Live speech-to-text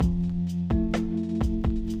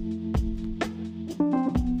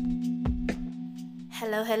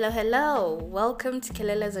Hello. Welcome to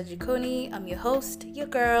Kelele za Jikoni. I'm your host, your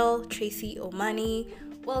girl, Tracy Omani.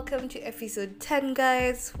 Welcome to episode 10,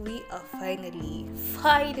 guys. We are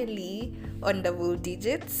finally on double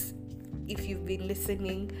digits. If you've been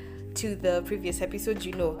listening to the previous episodes,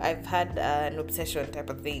 you know I've had an obsession type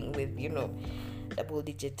of thing with, double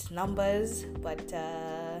digit numbers. But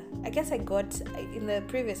I guess in the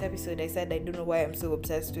previous episode, I said I don't know why I'm so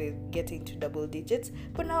obsessed with getting to double digits.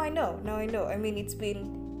 But now I know. I mean, it's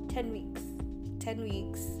been 10 weeks. 10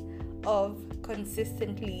 weeks of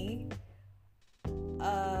consistently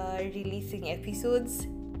releasing episodes,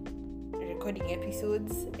 recording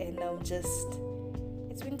episodes, and now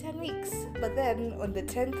it's been 10 weeks. But then on the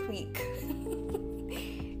 10th week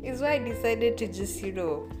is why I decided to just,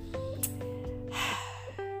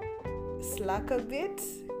 slack a bit,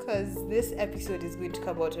 because this episode is going to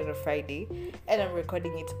come out on a Friday and I'm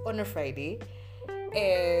recording it on a Friday,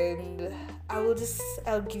 and I'll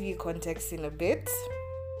give you context in a bit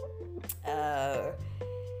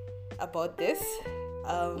about this,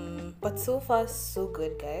 but so far so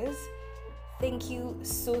good, guys. Thank you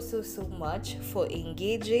so much for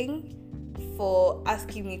engaging, for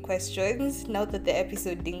asking me questions now that the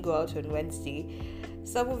episode didn't go out on Wednesday.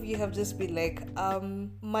 Some of you have just been like,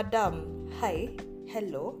 Madam, hi,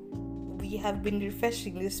 hello. We have been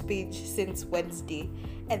refreshing this page since Wednesday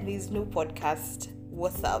and there's no podcast.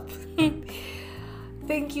 What's up?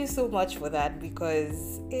 Thank you so much for that,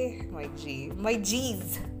 because my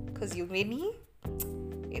G's, because you many.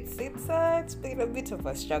 It's been a bit of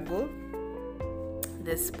a struggle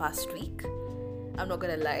this past week. I'm not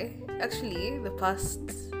gonna lie. Actually, the past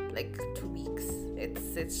 2 weeks,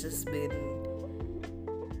 it's just been.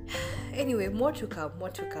 Anyway, more to come.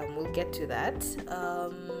 We'll get to that.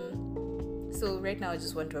 So right now I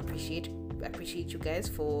just want to appreciate you guys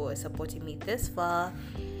for supporting me this far,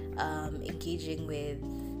 engaging with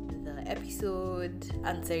the episode,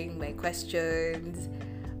 answering my questions,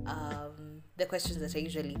 the questions that I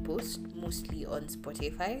usually post, mostly on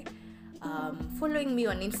Spotify. Following me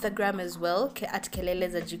on Instagram as well, at Kelele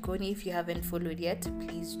za Jikoni. If you haven't followed yet,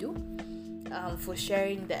 please do. For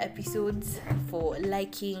sharing the episodes, for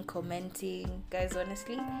liking, commenting. Guys,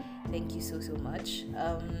 honestly, thank you so much.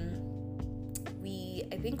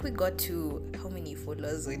 I think we got to how many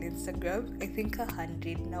followers on Instagram? I think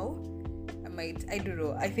 100 now. I don't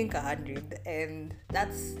know. I think 100, and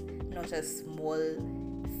that's not a small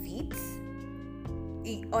feat.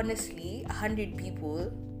 Honestly, 100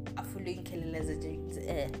 people are following Kelele za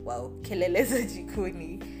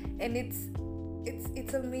Jikoni, and it's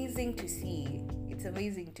amazing to see.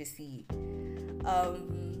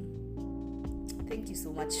 Thank you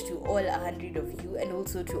so much to all 100 of you, and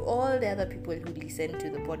also to all the other people who listen to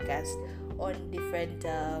the podcast on different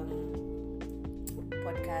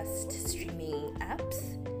podcast streaming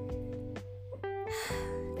apps.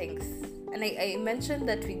 Thanks. And I mentioned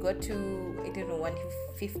that we got to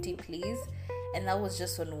 150 plays, and that was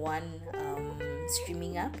just on one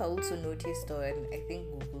streaming app. I also noticed on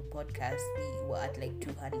Google Podcast we were at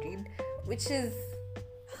 200, which is,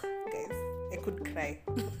 guys, I could cry.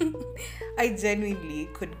 I genuinely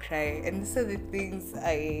could cry, and these are the things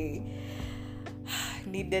I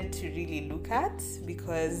needed to really look at,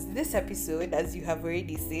 because this episode, as you have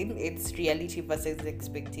already seen, it's reality versus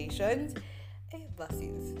expectations.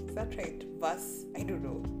 Is that right? I don't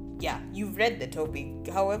know. Yeah, you've read the topic.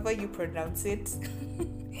 However you pronounce it,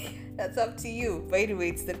 that's up to you. By the way,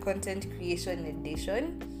 it's the content creation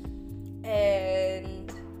edition.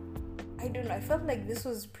 And I don't know, I felt like this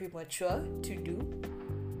was premature to do,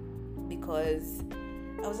 because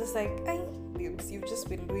I was just like, babes, you've just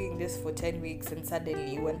been doing this for 10 weeks and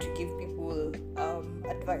suddenly you want to give people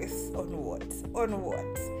advice on what?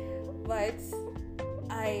 But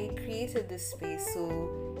I created this space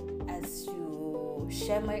so as to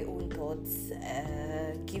share my own thoughts,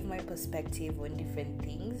 give my perspective on different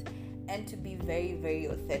things, and to be very, very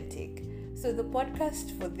authentic. So the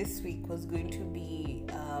podcast for this week was going to be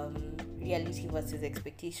reality versus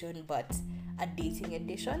expectation, but a dating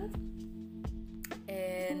edition.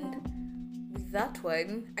 And with that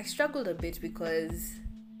one, I struggled a bit because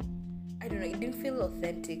I don't know, it didn't feel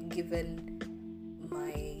authentic given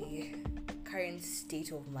my current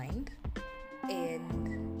state of mind.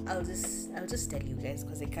 And I'll just tell you guys,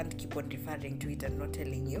 because I can't keep on referring to it and not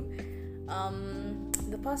telling you.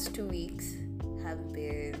 The past 2 weeks have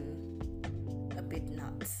been a bit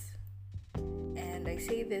nuts, and I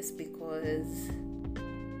say this because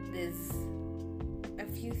there's a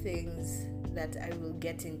few things that I will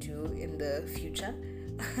get into in the future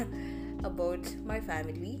about my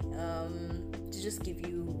family, to just give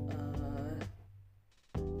you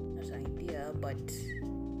not an idea, but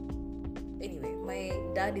anyway, my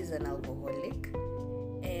dad is an alcoholic,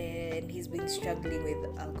 and he's been struggling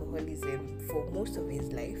with alcoholism for most of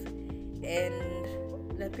his life. And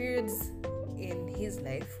the periods in his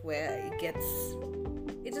life where it gets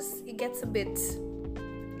a bit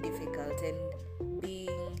difficult, and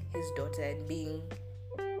being his daughter and being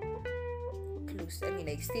close,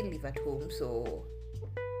 I still live at home, so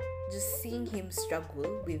just seeing him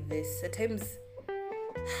struggle with this, at times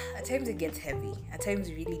it gets heavy. At times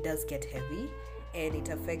it really does get heavy, and it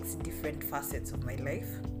affects different facets of my life.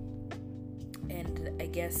 And I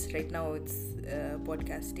guess right now it's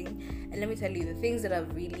podcasting. And let me tell you, the things that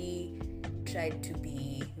I've really tried to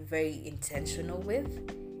be very intentional with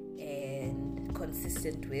and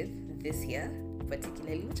consistent with this year,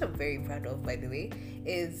 particularly, which I'm very proud of, by the way,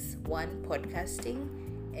 is one, podcasting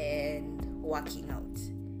and working out.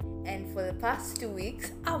 And for the past 2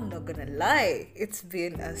 weeks, I'm not gonna lie, it's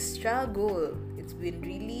been a struggle. It's been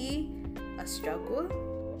really a struggle.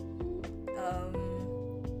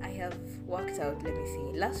 I have worked out, let me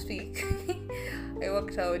see, last week I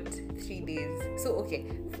worked out 3 days. So okay,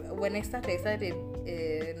 when I started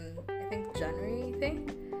in, I think, January,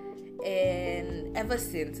 and ever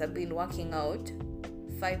since I've been working out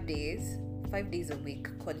 5 days a week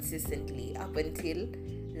consistently, up until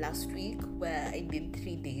last week where I did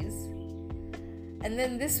 3 days. And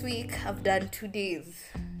then this week I've done 2 days,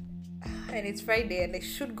 and it's Friday, and I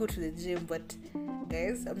should go to the gym, but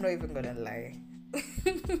guys, I'm not even gonna lie.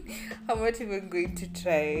 I'm not even going to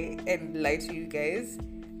try and lie to you guys.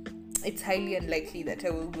 It's highly unlikely that I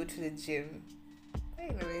will go to the gym.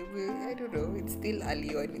 Anyway, I don't know, it's still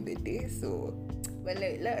early on in the day, so well,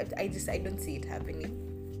 I don't see it happening.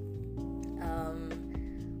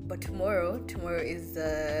 But tomorrow is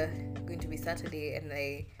going to be Saturday, and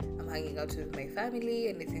I'm hanging out with my family,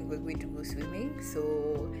 and I think we're going to go swimming.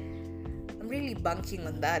 So I'm really banking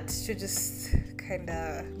on that to just kind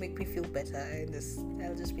of make me feel better, and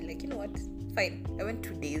I'll just be like, you know what, fine. I went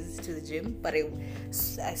 2 days to the gym, but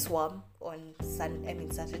I swam on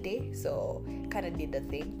Saturday, so kind of did the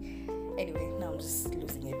thing. Anyway, now I'm just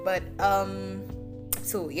losing it. But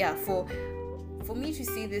so yeah, for me to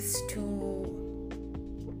see these two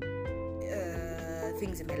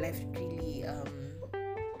things in my life really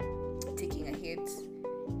taking a hit,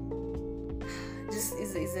 just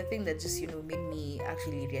is a thing that just made me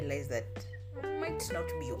actually realize that I might not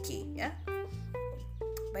be okay. Yeah.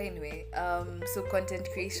 But anyway, so content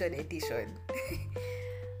creation edition.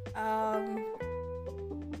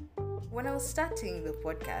 When I was starting the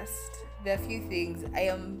podcast, there are a few things. I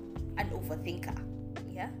am an overthinker.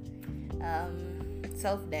 Yeah.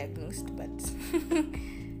 Self-diagnosed, but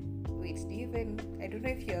wait, I don't know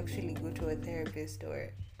if you actually go to a therapist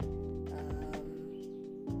or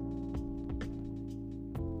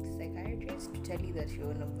psychiatrist to tell you that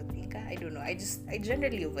you're an overthinker. I don't know. I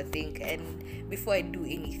generally overthink, and before I do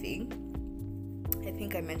anything, I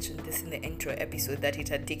think I mentioned this in the intro episode that it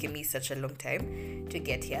had taken me such a long time to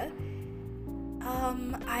get here.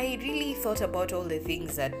 I really thought about all the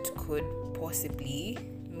things that could possibly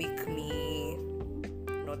make me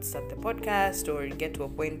not start the podcast, or get to a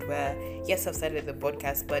point where, yes, I've started the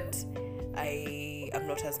podcast, but I am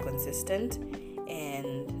not as consistent.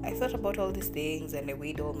 And I thought about all these things, and I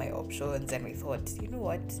weighed all my options, and I thought, you know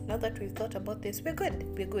what, now that we've thought about this, we're good,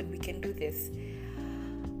 we can do this.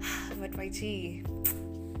 But my G,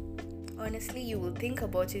 honestly, you will think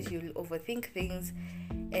about it, you'll overthink things,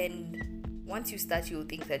 and once you start, you'll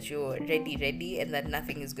think that you're ready, and that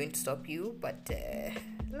nothing is going to stop you. But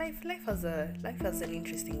life has an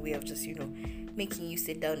interesting way of just making you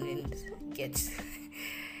sit down and get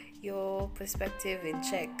your perspective in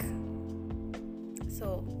check.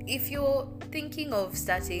 So if you're thinking of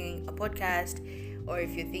starting a podcast, or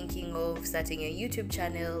if you're thinking of starting a YouTube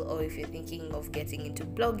channel, or if you're thinking of getting into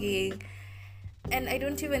blogging, and I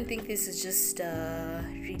don't even think this is just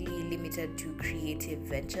really limited to creative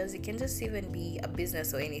ventures. It can just even be a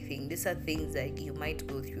business or anything. These are things that you might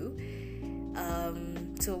go through.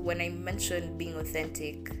 So when I mentioned being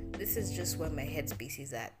authentic, this is just where my headspace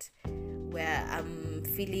is at, where I'm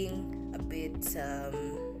feeling a bit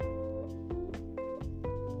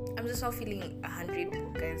I'm just not feeling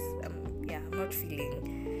 100, guys. I'm not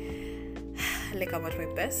feeling like I'm at my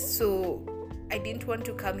best. So I didn't want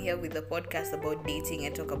to come here with a podcast about dating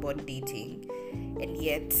and talk about dating, and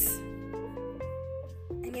yet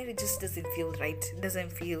it just doesn't feel right. It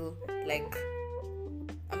doesn't feel like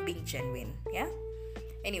I'm being genuine. Yeah.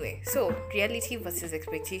 Anyway, so reality versus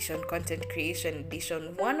expectation, content creation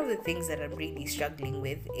edition. One of the things that I'm really struggling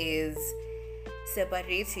with is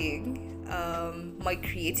separating my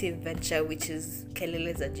creative venture, which is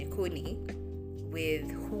Kelele za Jikoni,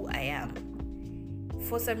 with who I am.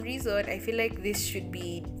 For some reason, I feel like this should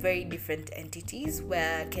be very different entities,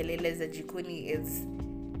 where Kelele za Jikoni is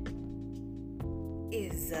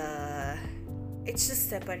it's just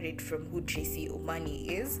separate from who Tracy Omani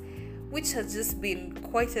is, which has just been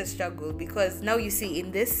quite a struggle, because now you see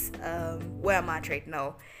in this where I'm at right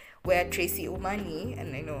now, where Tracy Omani,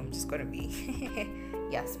 and I know I'm just gonna be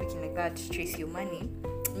speaking like that, Tracy Omani,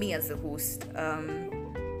 me as a host,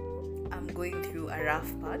 I'm going through a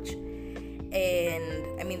rough patch.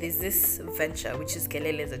 And I mean, there's this venture which is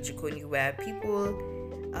Kelele za Jikoni, where people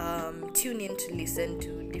tune in to listen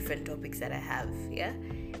to different topics that I have,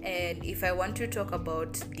 and if I want to talk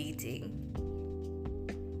about dating,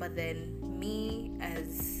 but then me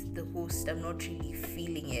as the host, I'm not really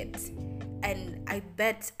feeling it, and I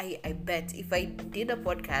bet if I did a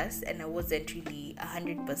podcast and I wasn't really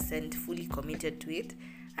 100% fully committed to it,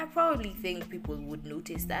 I probably think people would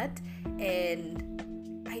notice that. And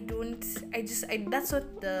that's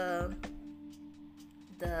what the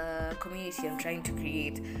community I'm trying to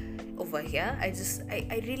create over here.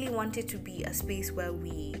 I really want it to be a space where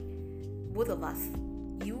we, both of us,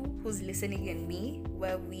 you who's listening and me,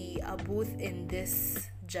 where we are both in this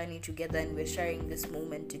journey together and we're sharing this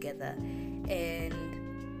moment together. And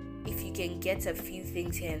if you can get a few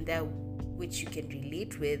things here and there which you can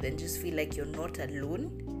relate with and just feel like you're not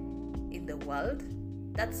alone in the world,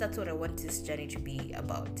 that's what I want this journey to be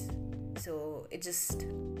about. So it just,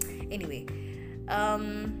 anyway,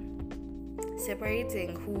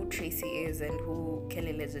 separating who Tracy is and who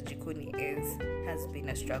Kelele za Jikoni is has been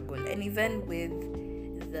a struggle. And even with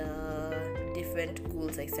the different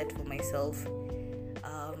goals I set for myself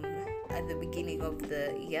at the beginning of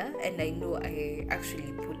the year, and I know I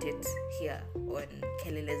actually put it here on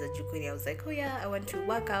Kelele za Jikoni. I was like, oh yeah, I want to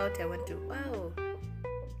work out, I want to,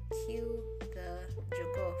 cue the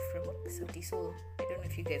Jogo from Sauti Sol. I don't know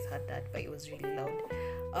if you guys heard that, but it was really loud.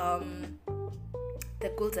 The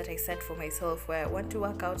goals that I set for myself, where I want to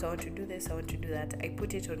work out, I want to do this, I want to do that, I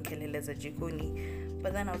put it on Kelele za Jikoni.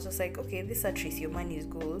 But then I was just like, okay, these are Tracy Omani's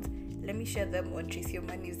goals, let me share them on Tracy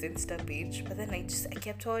Omani's Insta page. But then I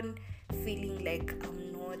kept on feeling like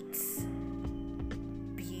I'm not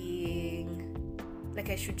being, like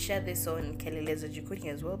I should share this on Kelele za Jikoni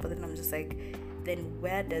as well. But then I'm just like, then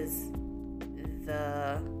where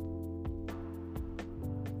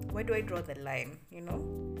do I draw the line,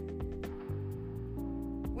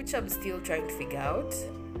 which I'm still trying to figure out.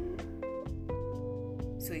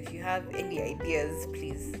 So if you have any ideas,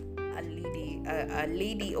 please, a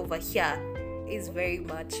lady over here is very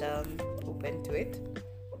much open to it.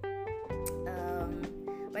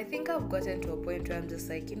 But I think I've gotten to a point where I'm just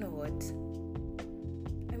like, you know what,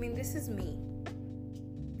 I mean, this is me.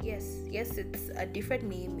 Yes, it's a different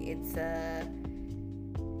meme. It's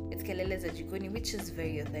Kelele za Jikoni, which is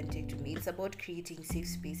very authentic to me. It's about creating safe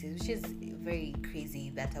spaces, which is very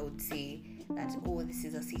crazy that I would say that, oh, this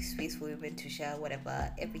is a safe space for women to share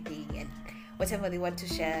everything and whatever they want to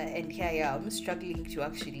share. And here I am struggling to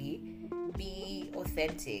actually be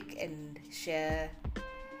authentic and share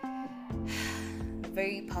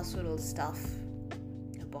very personal stuff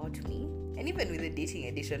about me. And even with the dating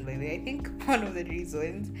edition, by the way, I think one of the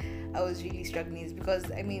reasons I was really struggling is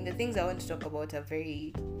because, I mean, the things I want to talk about are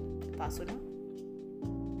very personal,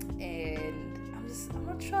 and I'm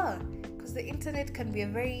not sure, because the internet can be a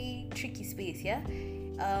very tricky space.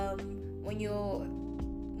 When you're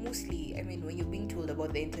being told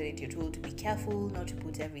about the internet, you're told to be careful not to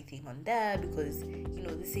put everything on there, because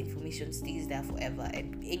this information stays there forever,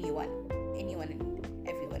 and anyone and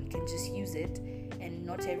everyone can just use it, and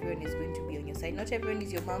not everyone is going to be on your side. Not everyone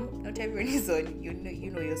is your mom, not everyone is on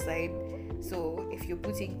your side. So if you're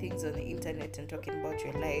putting things on the internet and talking about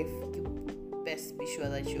your life, you best be sure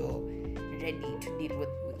that you're ready to deal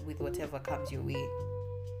with whatever comes your way.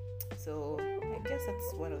 So I guess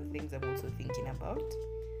that's one of the things I'm also thinking about.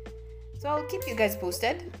 So I'll keep you guys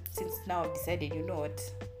posted, since now I've decided, you know what,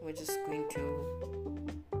 we're just going to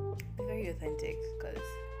be very authentic, because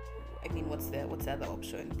I mean, what's the other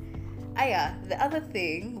option? The other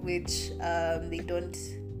thing which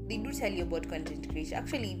they do tell you about content creation.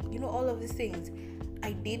 Actually, all of these things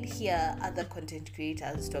I did hear other content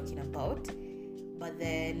creators talking about, but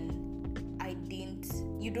then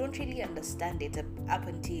you don't really understand it up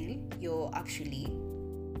until you're actually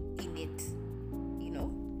in it,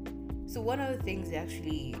 So one of the things,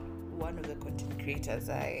 one of the content creators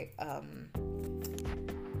I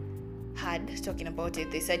had talking about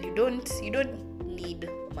it, they said you don't need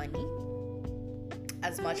money,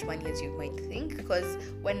 as much money as you might think. Because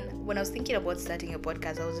when I was thinking about starting a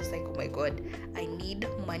podcast, I was just like, oh my god, I need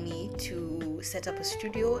money to set up a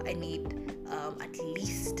studio, I need at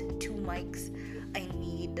least 2 mics. I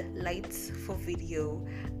need lights for video.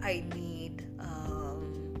 I need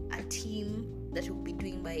a team that will be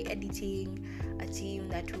doing my editing, a team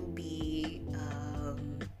that will be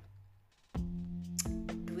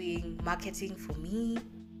doing marketing for me,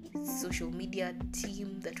 social media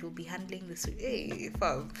team that will be handling the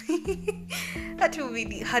that will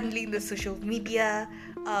be handling the social media.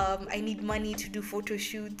 I need money to do photo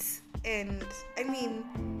shoots, and I mean,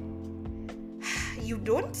 you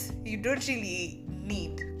don't really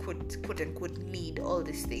need quote unquote need all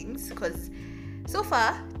these things, because so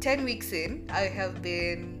far 10 weeks in I have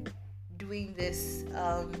been doing this,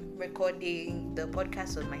 recording the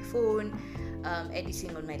podcast on my phone,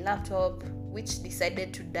 editing on my laptop, which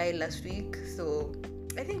decided to die last week. So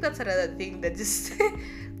I think that's another thing that just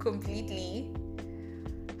completely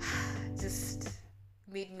just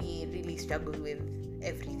made me really struggle with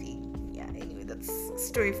everything. Yeah, anyway, that's a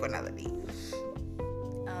story for another day.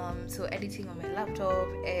 So editing on my laptop,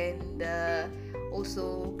 and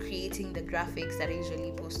also creating the graphics that I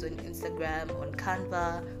usually post on Instagram on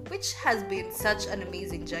Canva, which has been such an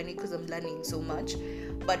amazing journey because I'm learning so much.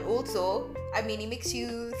 But also, I mean, it makes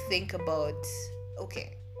you think about,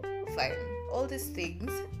 okay, fine, all these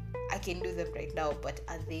things, I can do them right now, but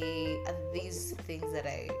are these things that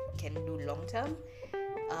I can do long term?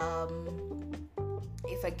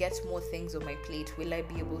 If I get more things on my plate, will I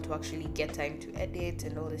be able to actually get time to edit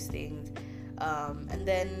and all these things? And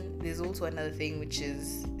then there's also another thing, which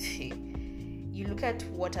is you look at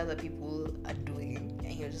what other people are doing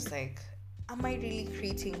and you're just like, am I really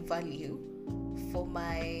creating value for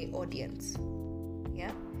my audience?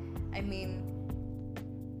 Yeah, I mean,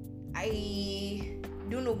 I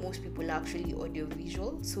do know most people are actually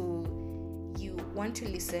audio-visual, so you want to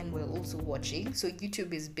listen while also watching. So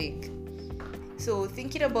YouTube is big. So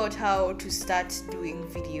thinking about how to start doing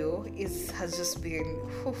video has just been,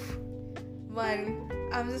 man,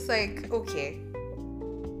 I'm just like, okay,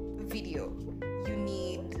 video, you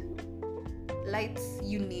need lights,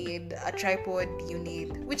 you need a tripod,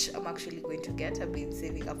 which I'm actually going to get. I've been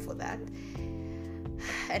saving up for that,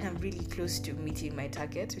 and I'm really close to meeting my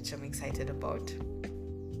target, which I'm excited about.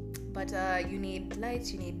 But you need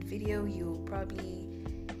lights, you need video, you probably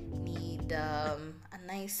need a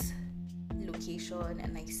nice location, a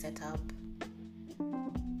nice setup.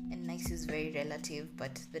 And nice is very relative,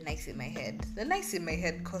 but the nice in my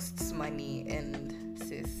head costs money, and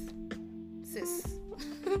sis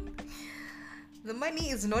the money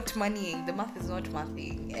is not moneying, the math is not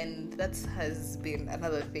mathing, and that has been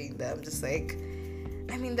another thing that I'm just like,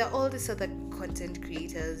 I mean, there are all these other content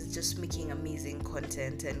creators just making amazing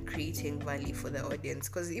content and creating value for the audience.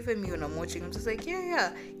 Because even me, when I'm watching, I'm just like,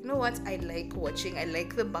 yeah, you know what? I like watching. I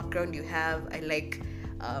like the background you have. I like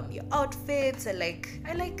your outfits. I like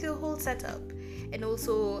the whole setup. And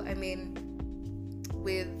also, I mean,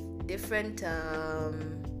 with different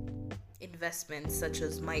investments such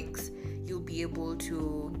as mics, you'll be able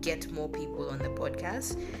to get more people on the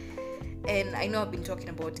podcast. And I know I've been talking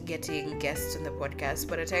about getting guests on the podcast,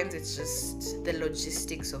 but at times it's just the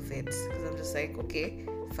logistics of it. Because I'm just like, okay,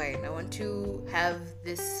 fine, I want to have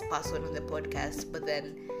this person on the podcast, but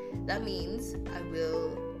then that means I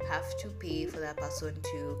will have to pay for that person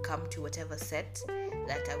to come to whatever set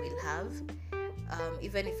that I will have.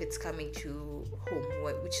 Even if it's coming to home,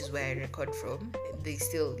 which is where I record from, they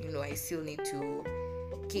still, I still need to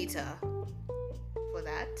cater for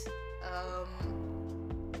that.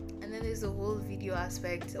 And then there's the whole video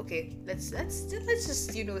aspect. Okay, let's just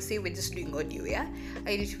say we're just doing audio. Yeah,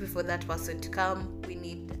 I need to pay for that person to come.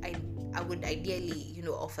 I would ideally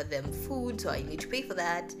offer them food, so I need to pay for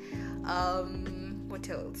that. What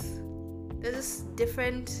else? There's just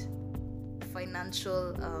different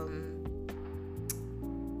financial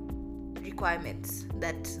requirements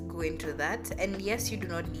that go into that. And yes, you do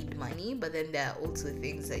not need money, but then there are also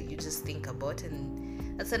things that you just think about,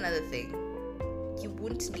 and that's another thing. You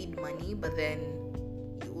won't need money, but then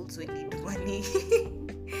you also need money.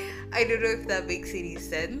 I don't know if that makes any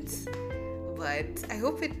sense, but I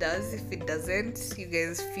hope it does. If it doesn't, you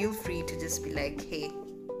guys feel free to just be like, hey,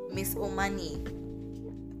 Miss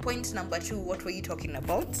Omani, point number 2, what were you talking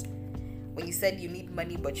about when you said you need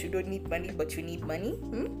money but you don't need money but you need money?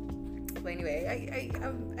 But anyway,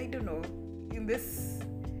 I don't know, in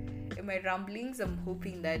my ramblings, I'm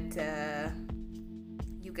hoping that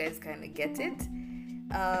you guys kind of get it.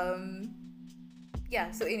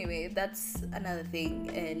 So anyway, that's another thing.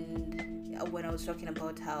 And when I was talking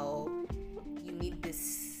about how you need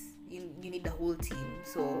you need the whole team,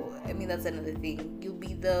 so I mean, that's another thing. You'll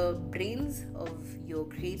be the brains of your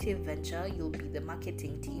creative venture, you'll be the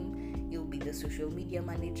marketing team, you'll be the social media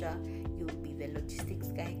manager, you'll be the logistics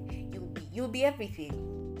guy. You'll be everything.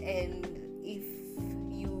 And if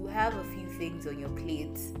you have a few things on your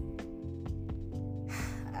plate,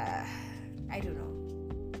 I don't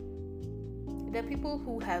know. There are people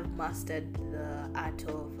who have mastered the art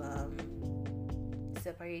of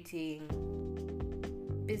separating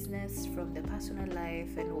business from the personal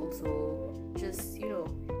life, and also just,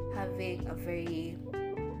 having a very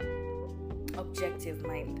objective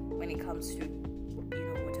mind when it comes to,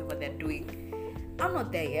 whatever they're doing. I'm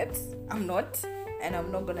not there yet. I'm not. And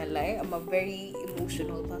I'm not gonna lie, I'm a very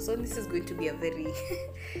emotional person. This is going to be a very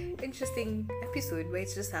interesting episode where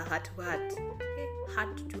it's just a heart to heart.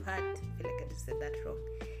 Heart to heart. I feel like I just said that wrong.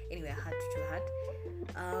 Anyway, heart to heart.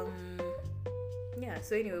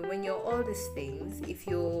 So anyway, when you're all these things, if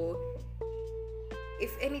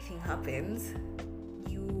anything happens,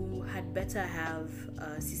 you had better have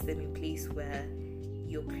a system in place where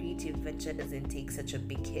your creative venture doesn't take such a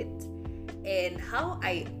big hit. And how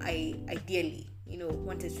I ideally,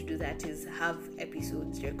 wanted to do that is have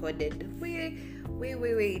episodes recorded way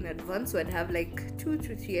in advance. So I'd have like 2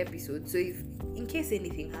 to 3 episodes. So if in case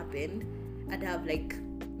anything happened, I'd have like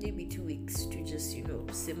maybe 2 weeks to just,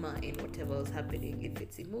 simmer in whatever was happening. If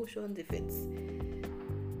it's emotions, if it's,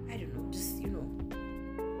 I don't know, just, you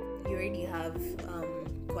already have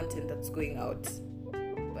content that's going out.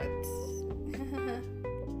 But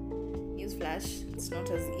newsflash, it's not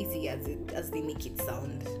as easy as they make it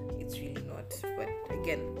sound. It's really not. But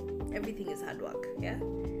again, everything is hard work, yeah.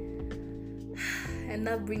 And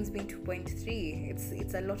that brings me to point 3.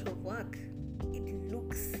 It's a lot of work. It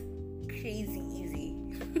looks crazy easy.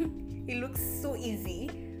 It looks so easy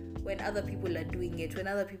when other people are doing it. When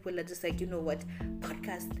other people are just like,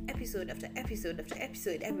 podcast episode after episode after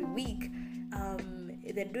episode every week.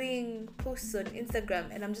 They're doing posts on Instagram,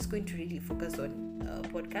 and I'm just going to really focus on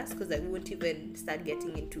podcasts, because I won't even start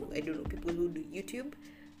getting into, people who do YouTube.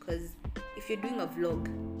 Because if you're doing a vlog,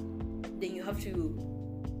 then you have to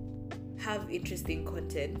have interesting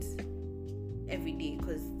content every day,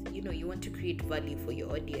 because you want to create value for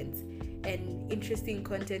your audience. And interesting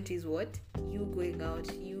content is what? You going out,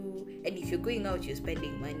 and if you're going out, you're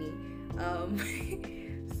spending money.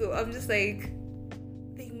 So I'm just like,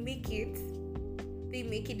 they make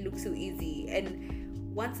it look so easy.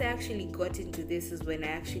 And once I actually got into this is when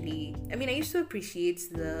I used to appreciate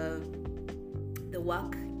the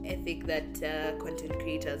work ethic that content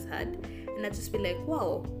creators had, and I'd just be like,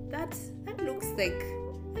 wow, that looks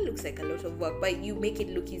like a lot of work, but you make it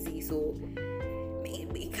look easy, so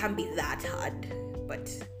it can't be that hard. But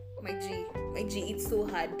my G, it's so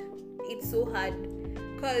hard, because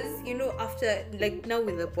after, like, now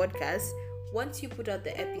with the podcast, once you put out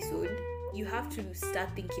the episode, you have to start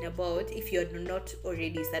thinking about, if you're not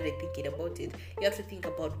already started thinking about it, you have to think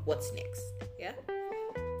about what's next. Yeah.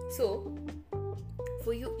 So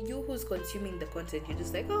for you who's consuming the content, you're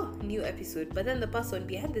just like, oh, new episode. But then the person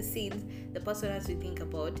behind the scenes, the person has to think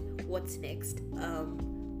about what's next.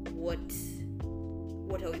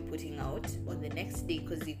 What are we putting out on the next day?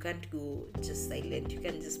 Because you can't go just silent. You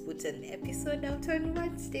can't just put an episode out on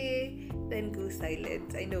Wednesday, then go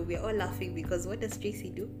silent. I know we're all laughing because what does Tracy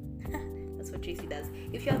do? That's what Tracy does.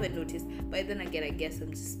 If you haven't noticed, but then again, I guess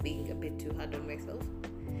I'm just being a bit too hard on myself.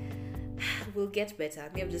 We'll get better.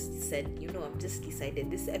 I've just said, I've just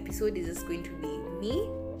decided this episode is just going to be me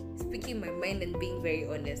speaking my mind and being very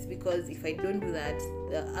honest, because if I don't do that,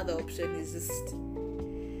 the other option is just,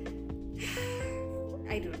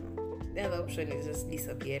 I don't know. The other option is just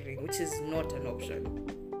disappearing, which is not an option,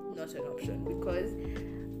 because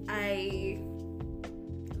I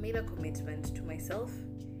made a commitment to myself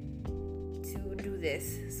to do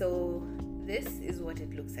this. So this is what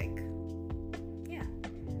it looks like. Yeah.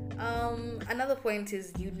 Another point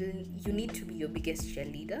is you need to be your biggest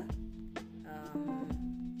cheerleader.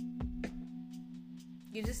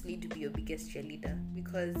 You just need to be your biggest cheerleader,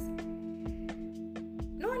 because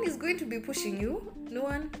no one is going to be pushing you. No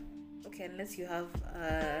one. Okay, unless you have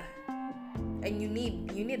and you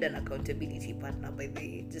need an accountability partner, by the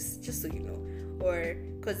way, just so you know. Or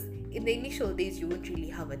because in the initial days you won't really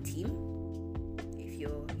have a team if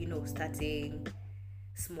you're starting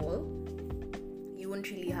small. You won't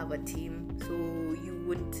really have a team, so you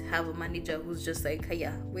won't have a manager who's just like, hey,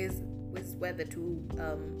 yeah, where the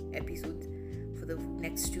 2 episodes for the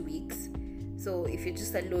next 2 weeks. So if you're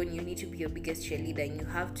just alone, you need to be your biggest cheerleader, and you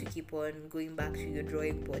have to keep on going back to your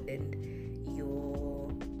drawing board and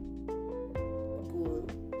your goal,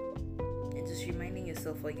 and just reminding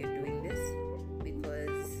yourself why you're doing this,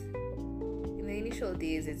 because in the initial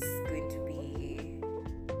days it's going to be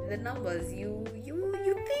the numbers. You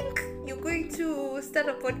think you're going to start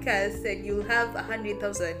a podcast and you'll have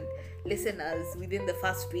 100,000 listeners within the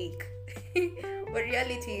first week. But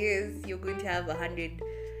reality is you're going to have 100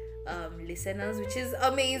 listeners, which is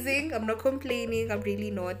amazing. I'm not complaining, I'm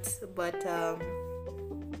really not. But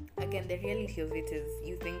again, the reality of it is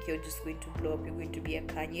you think you're just going to blow up, you're going to be a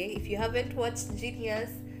Kanye. If you haven't watched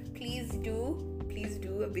Genius, please do.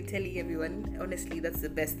 I've been telling everyone, honestly, that's the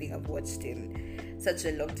best thing I've watched in such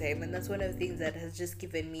a long time, and that's one of the things that has just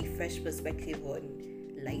given me fresh perspective on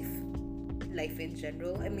life in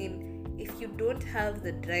general. I mean, if you don't have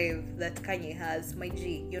the drive that Kanye has, my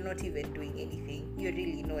G, you're not even doing anything. You're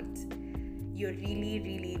really not. You're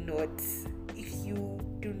really not. If you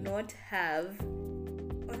do not have,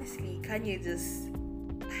 honestly, Kanye just,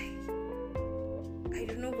 I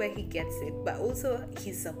don't know where he gets it, but also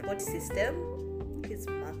his support system, his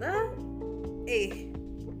mother,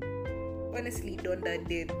 honestly, Donda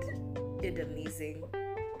did amazing.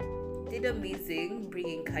 Did amazing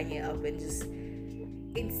bringing Kanye up and just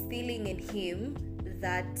instilling in him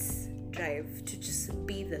that drive to just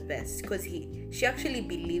be the best, because she actually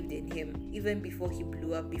believed in him even before he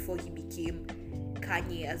blew up, before he became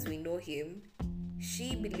Kanye as we know him.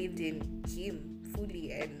 She believed in him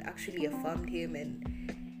fully and actually affirmed him and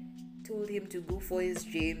told him to go for his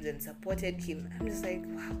dreams and supported him. I'm just like,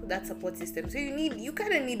 wow, that support system. So you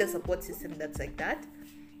kind of need a support system that's like that.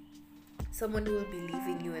 Someone who will believe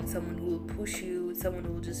in you and someone who will push you, someone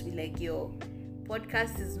who will just be like, yo,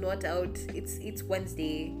 podcast is not out, it's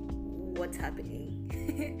Wednesday, what's happening?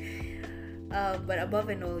 But above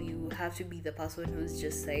and all, you have to be the person who's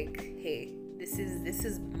just like, hey, this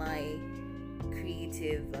is my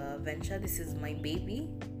creative venture, this is my baby,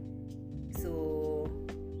 so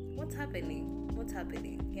what's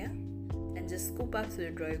happening, yeah? And just go back to the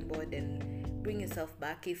drawing board and bring yourself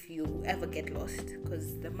back if you ever get lost,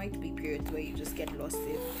 because there might be periods where you just get lost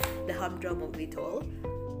in the humdrum of it all.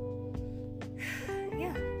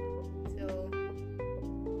 Yeah, so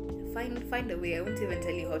find a way. I won't even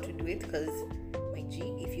tell you how to do it, because my G,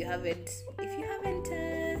 if you haven't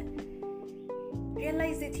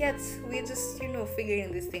realized it yet, we're just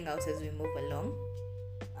figuring this thing out as we move along.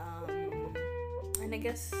 And I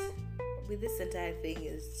guess with this entire thing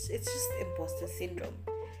it's just imposter syndrome.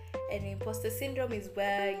 And imposter syndrome is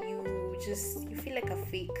where you feel like a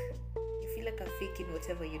fake. You feel like a fake in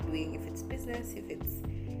whatever you're doing. If it's business, if it's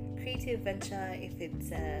creative venture, if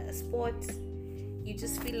it's a sport, you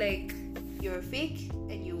just feel like you're a fake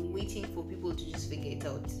and you're waiting for people to just figure it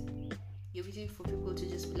out. You're waiting for people to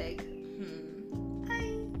just be like,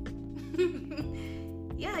 hi.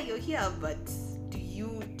 Yeah, you're here, but do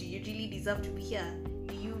you really deserve to be here?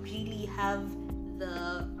 Do you really have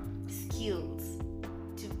the skills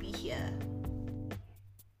to be here?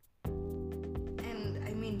 And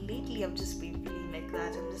I mean, lately I've just been feeling like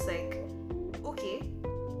that. I'm just like, okay,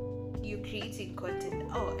 you're creating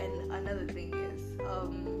content. Oh, and another thing is,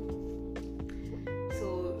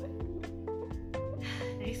 so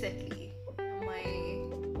recently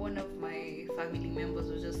one of my family members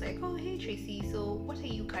was just like, oh, hey Tracy, so what are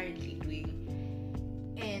you currently doing?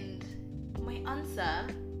 And my answer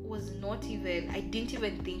was I didn't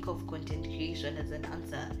even think of content creation as an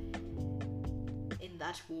answer in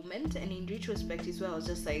that moment. And in retrospect is where I was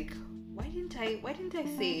just like, why didn't I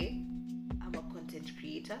say I'm a content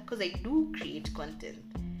creator? Because I do create content.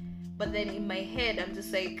 But then in my head I'm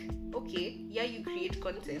just like, okay, yeah, you create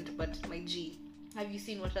content, but my G, have you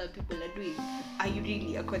seen what other people are doing? Are you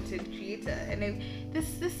really a content creator? And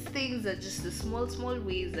these things are just the small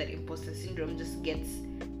ways that imposter syndrome just gets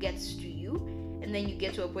to you. And then you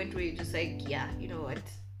get to a point where you're just like, yeah, you know what,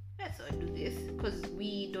 let's not do this, because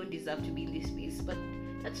we don't deserve to be in this space. But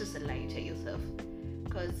that's just a lie you tell yourself,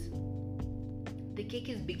 because the cake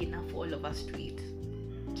is big enough for all of us to eat.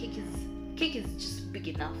 Cake is just big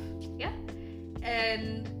enough, yeah?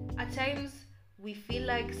 And at times we feel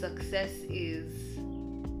like success is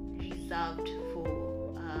reserved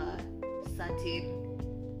for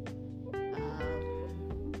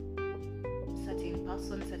certain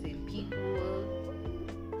person, certain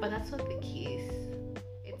people, but that's not the case.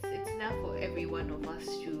 It's there for every one of us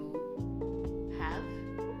to have.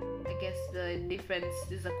 I guess the difference,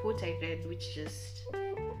 there's a quote I read which just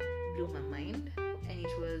blew my mind, and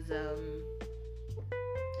it was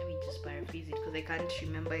let me just paraphrase it because I can't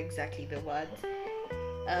remember exactly the words.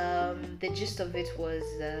 The gist of it was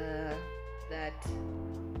that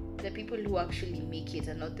the people who actually make it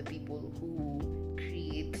are not the people who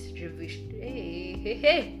create revision.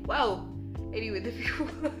 Hey, wow. Anyway, the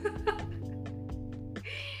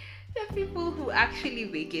people who actually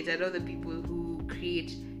make it are not the people who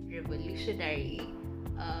create revolutionary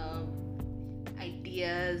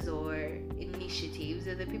ideas or initiatives.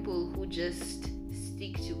 They're the people who just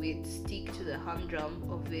stick to it, stick to the humdrum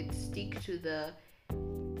of it, stick to the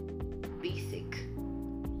basic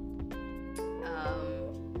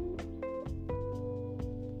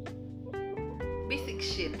basic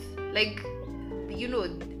shit, like, you know,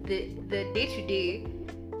 the day-to-day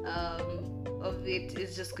of it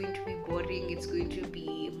is just going to be boring, it's going to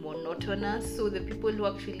be monotonous. So the people who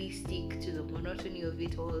actually stick to the monotony of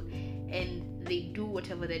it all and they do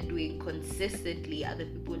whatever they're doing consistently are the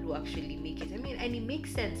people who actually make it. I mean, and it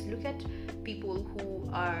makes sense. Look at people who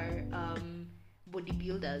are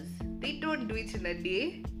bodybuilders. They don't do it in a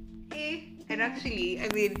day. And actually, I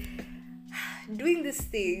mean, doing these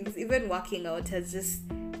things, even working out, has just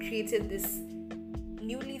created this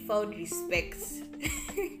newly found respect.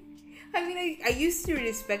 I mean, I used to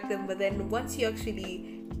respect them, but then once you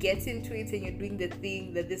actually get into it and you're doing the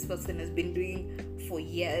thing that this person has been doing for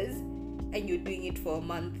years, and you're doing it for a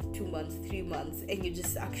month, 2 months, 3 months, and you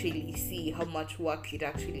just actually see how much work it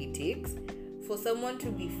actually takes for someone to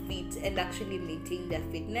be fit and actually maintain their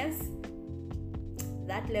fitness,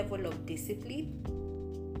 that level of discipline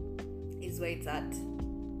is where it's at.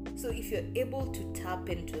 So if you're able to tap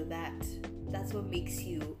into that, that's what makes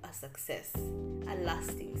you a success, a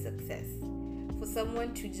lasting success. For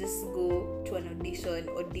someone to just go to an audition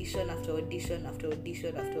after audition after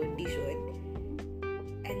audition after audition,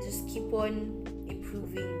 and just keep on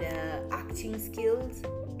improving their acting skills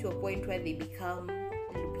to a point where they become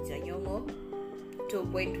Lupita Nyong'o, to a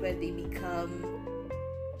point where they become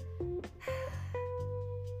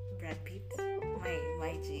Brad Pitt,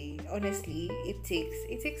 my G. Honestly, it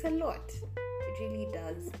takes a lot. It really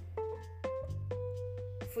does.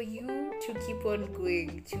 For you to keep on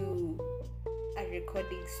going to a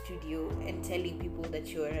recording studio and telling people that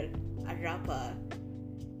you're a rapper,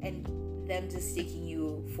 and them just taking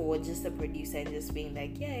you for just a producer and just being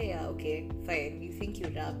like, yeah, okay, fine, you think you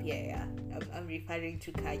rap, yeah. I'm referring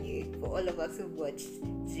to Kanye. For all of us who've watched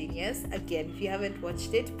Genius, again, if you haven't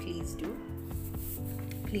watched it, please do.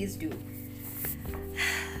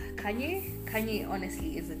 Kanye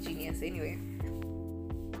honestly is a genius. Anyway,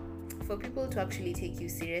 for people to actually take you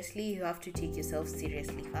seriously, you have to take yourself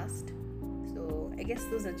seriously first. So I guess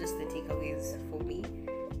those are just the takeaways for me,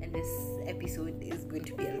 and this episode is going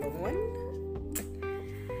to be a long one.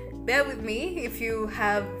 Bear with me if you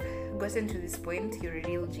have gotten to this point. You're a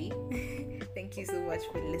real G. Thank you so much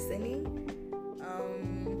for listening.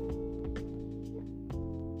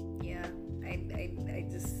 I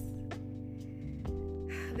just,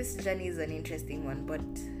 this journey is an interesting one, but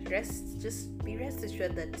be rest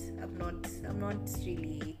assured that I'm not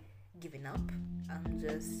really giving up. I'm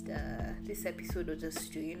just this episode was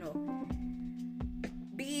just to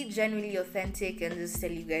be genuinely authentic and just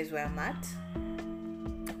tell you guys where I'm at,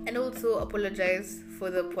 and also apologize for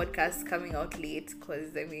the podcast coming out late,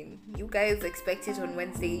 because I mean, you guys expect it on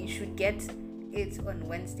Wednesday. You should get it on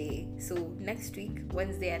Wednesday. So next week,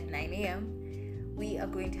 Wednesday at 9 a.m, we are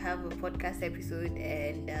going to have a podcast episode,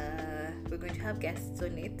 and we're going to have guests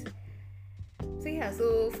on it. So yeah,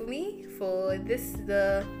 so for me, for this,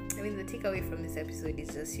 the takeaway from this episode is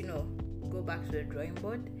just, go back to the drawing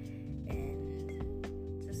board and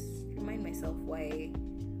just remind myself why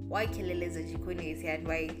Kelele za Jikoni is here, and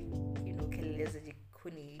why Kelele za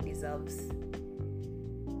Jikoni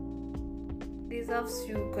deserves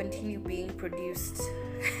to continue being produced.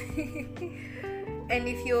 And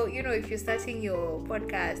if you're starting your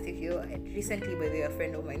podcast, recently, by the way, a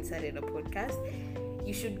friend of mine started a podcast,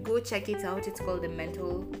 you should go check it out. It's called The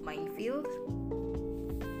Mental Minefield.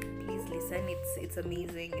 Please listen. It's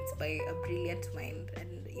amazing. It's by a brilliant mind, and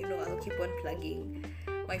I'll keep on plugging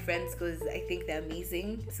my friends because I think they're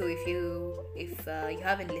amazing. So if you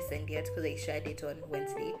haven't listened yet, because I shared it on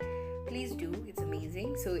Wednesday, please do. It's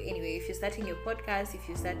amazing. So anyway, if you're starting your podcast, if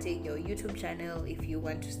you're starting your YouTube channel, if you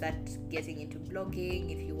want to start getting into blogging,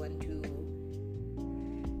 if you want to,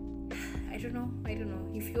 I don't know,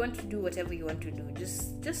 if you want to do whatever you want to do,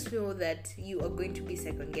 just know that you are going to be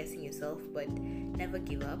second guessing yourself, but never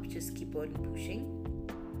give up. Just keep on pushing.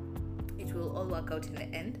 It will all work out in the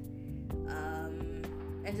end.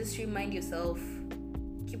 And just keep on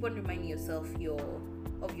reminding yourself of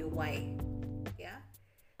your why. Yeah,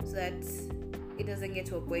 so that it doesn't get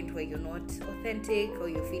to a point where you're not authentic or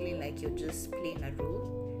you're feeling like you're just playing a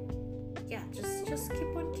role. Yeah, just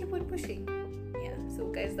keep on pushing. Yeah, so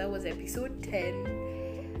guys, that was episode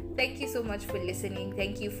 10. Thank you so much for listening.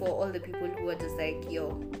 Thank you for all the people who are just like,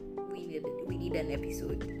 we need an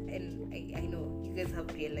episode. And I know you guys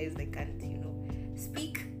have realized I can't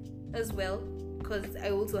speak as well, because I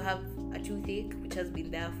also have a toothache which has been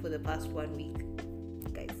there for the past 1 week.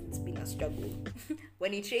 Guys, it's been a struggle.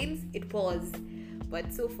 When it rains, it pours,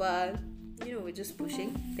 but so far we're just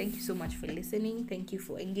pushing. Thank you so much for listening. Thank you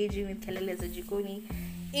for engaging with Kelele za Jikoni.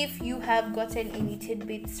 If you have gotten any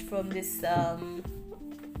tidbits from this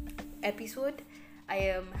episode, I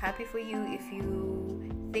am happy for you. If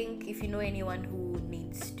you know anyone who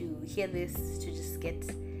needs to hear this to just get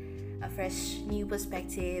a fresh new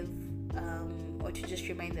perspective, or to just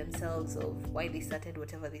remind themselves of why they started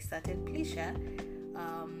whatever they started, please share.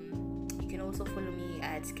 You can also follow me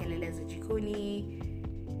at Kelele za Jikoni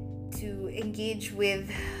to engage with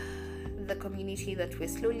the community that we're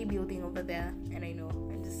slowly building over there. And I know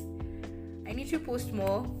I need to post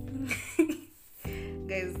more.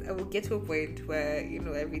 Guys, I will get to a point where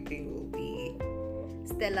everything will be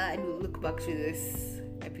stellar, and we'll look back to this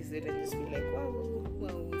episode and just be like, wow,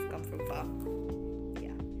 we've come from far.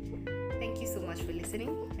 Yeah. Thank you so much for listening.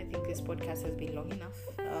 I think this podcast has been long enough.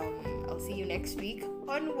 I'll see you next week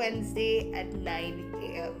on Wednesday at 9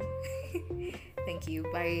 a.m. Thank you.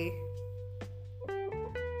 Bye.